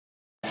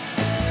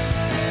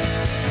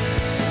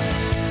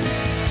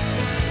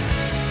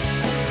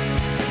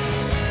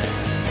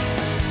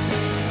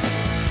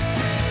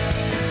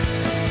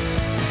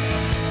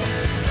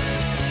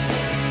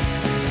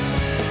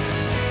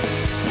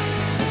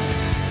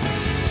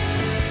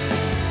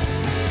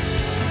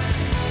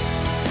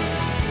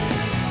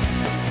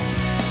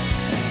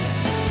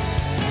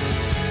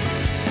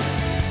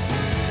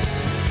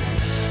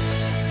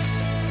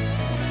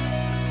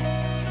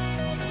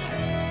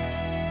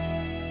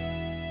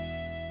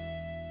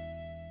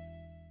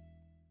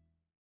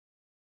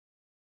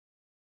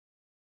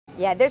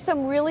Yeah, there's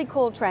some really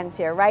cool trends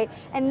here, right?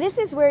 And this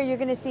is where you're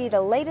going to see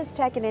the latest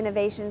tech and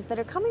innovations that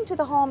are coming to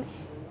the home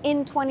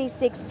in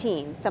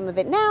 2016. Some of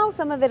it now,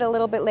 some of it a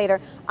little bit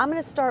later. I'm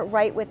going to start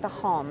right with the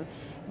home.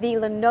 The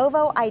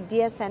Lenovo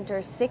Idea Center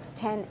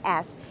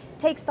 610S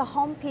takes the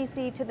home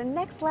PC to the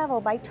next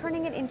level by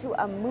turning it into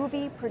a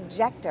movie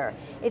projector.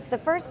 It's the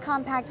first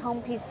compact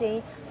home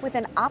PC with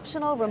an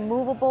optional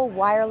removable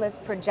wireless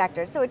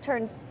projector, so it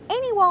turns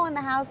any wall in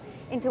the house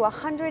into a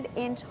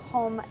 100-inch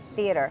home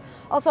theater.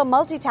 Also,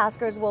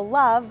 multitaskers will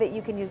love that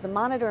you can use the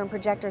monitor and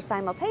projector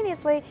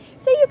simultaneously,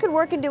 so you can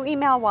work and do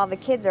email while the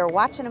kids are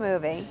watching a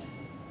movie.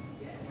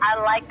 I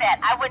like that.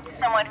 I went to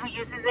someone who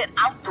uses it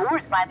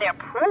outdoors by their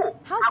pool.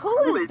 How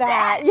cool is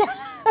that? Yeah,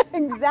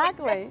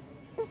 exactly.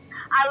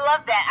 I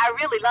love that. I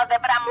really love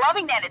that. But I'm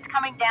loving that it's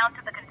coming down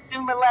to the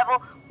consumer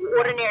level.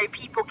 Ordinary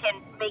people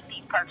can make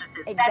these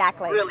purchases.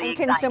 Exactly. That's really and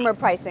exciting. Consumer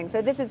pricing.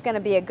 So this is going to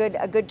be a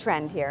good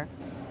trend here.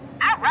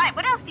 All right.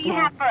 What else do you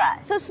have for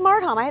us? So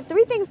smart home. I have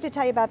 3 things to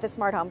tell you about the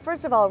smart home.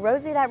 First of all,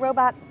 Rosie, that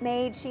robot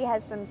maid, she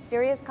has some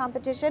serious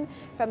competition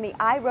from the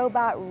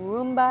iRobot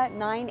Roomba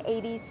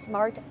 980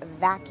 Smart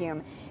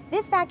Vacuum.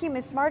 This vacuum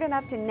is smart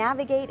enough to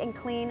navigate and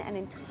clean an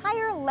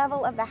entire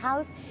level of the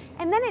house,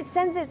 and then it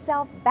sends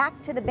itself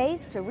back to the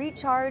base to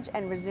recharge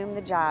and resume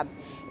the job.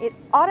 It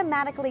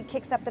automatically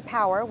kicks up the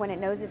power when it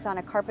knows it's on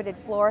a carpeted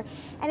floor,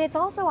 and it's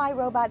also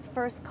iRobot's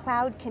first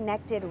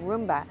cloud-connected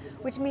Roomba,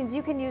 which means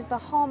you can use the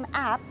Home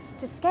app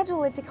to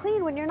schedule it to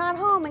clean when you're not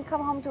home and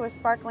come home to a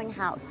sparkling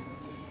house.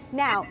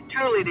 Now, it's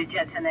truly the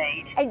Jetson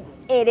age.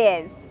 It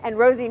is, and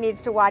Rosie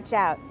needs to watch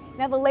out.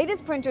 Now, the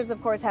latest printers,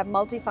 of course, have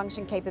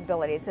multifunction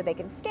capabilities, so they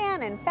can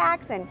scan and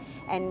fax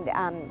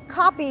and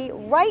copy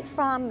right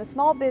from the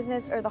small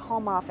business or the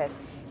home office.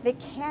 The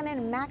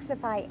Canon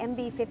Maxify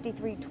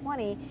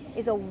MB5320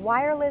 is a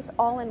wireless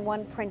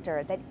all-in-one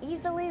printer that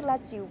easily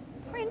lets you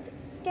print,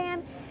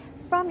 scan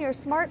from your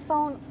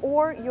smartphone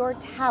or your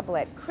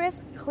tablet.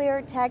 Crisp,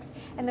 clear text,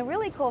 and the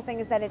really cool thing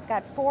is that it's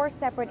got 4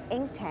 separate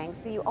ink tanks,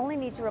 so you only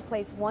need to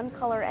replace 1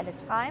 color at a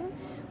time,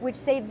 which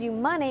saves you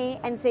money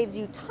and saves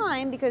you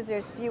time because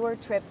there's fewer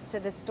trips to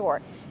the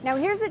store. Now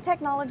here's a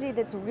technology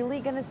that's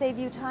really going to save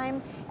you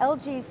time: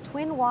 LG's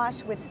Twin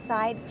Wash with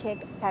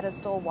Sidekick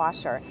Pedestal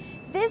Washer.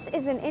 This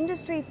is an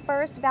industry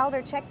first.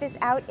 Valder, check this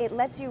out. It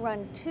lets you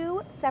run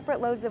 2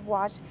 separate loads of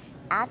wash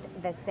at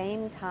the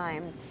same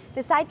time.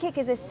 The Sidekick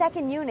is a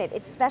second unit.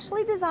 It's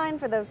specially designed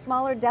for those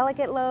smaller,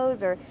 delicate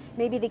loads, or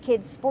maybe the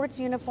kids' sports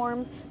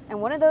uniforms,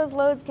 and one of those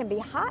loads can be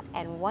hot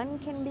and one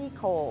can be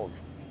cold.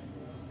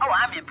 Oh,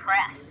 I'm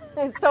impressed.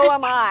 And so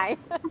am I.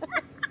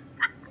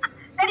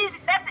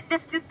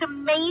 That's just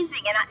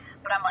amazing.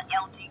 But I'm an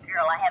LG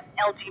girl. I have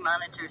LG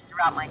monitors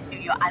throughout my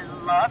studio. I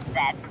love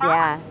that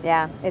product.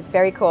 Yeah, it's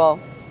very cool.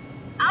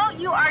 Oh,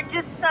 you are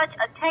just such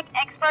a tech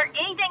expert.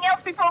 Anything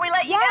else before we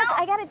let you go? Yes,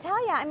 I got to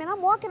tell you. I mean,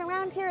 I'm walking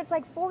around here. It's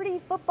like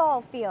 40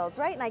 football fields,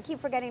 right? And I keep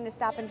forgetting to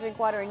stop and drink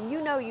water. And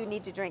you know you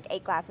need to drink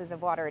 8 glasses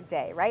of water a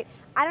day, right?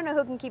 I don't know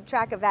who can keep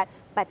track of that,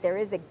 but there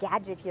is a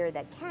gadget here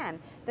that can.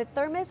 The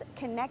Thermos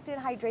Connected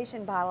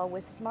Hydration Bottle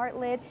with Smart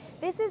Lid.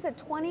 This is a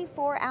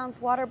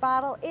 24-ounce water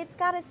bottle. It's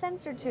got a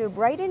sensor tube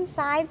right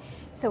inside,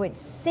 so it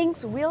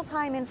syncs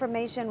real-time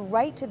information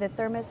right to the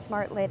Thermos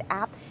Smart Lid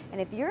app.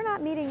 And if you're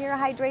not meeting your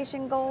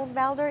hydration goals,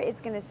 Valder,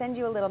 it's going to send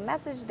you a little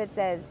message that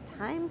says,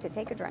 time to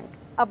take a drink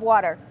of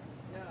water.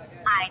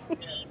 I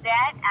need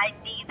that.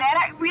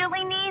 I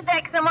really need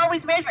that, because I'm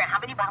always measuring how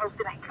many bottles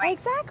did I drink.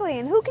 Exactly,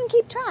 and who can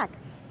keep track?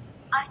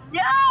 I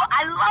know.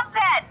 I love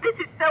that. This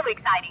is so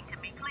exciting to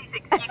me. Please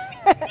excuse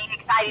me.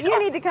 Excited. You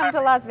need to come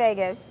to Las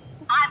Vegas.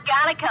 I've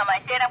got to come. I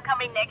said I'm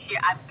coming next year.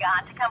 I've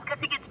got to come because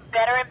it gets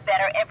better and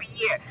better every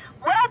year.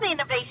 What other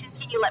innovations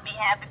can you let me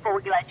have before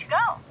we let you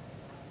go?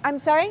 I'm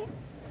sorry?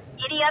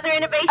 Any other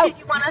innovations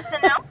you want us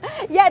to know?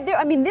 Yeah,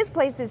 I mean, this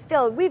place is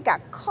filled. We've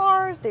got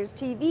cars, there's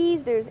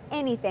TVs, there's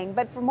anything.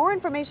 But for more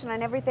information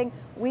on everything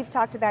we've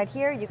talked about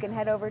here, you can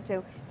head over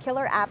to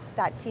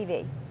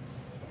killerapps.tv.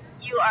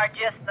 You are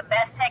just the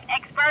best tech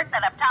expert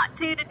that I've talked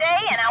to today,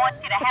 and I want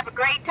you to have a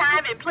great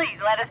time, and please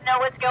let us know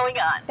what's going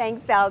on.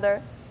 Thanks,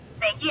 Valder.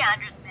 Thank you,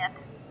 Andrea.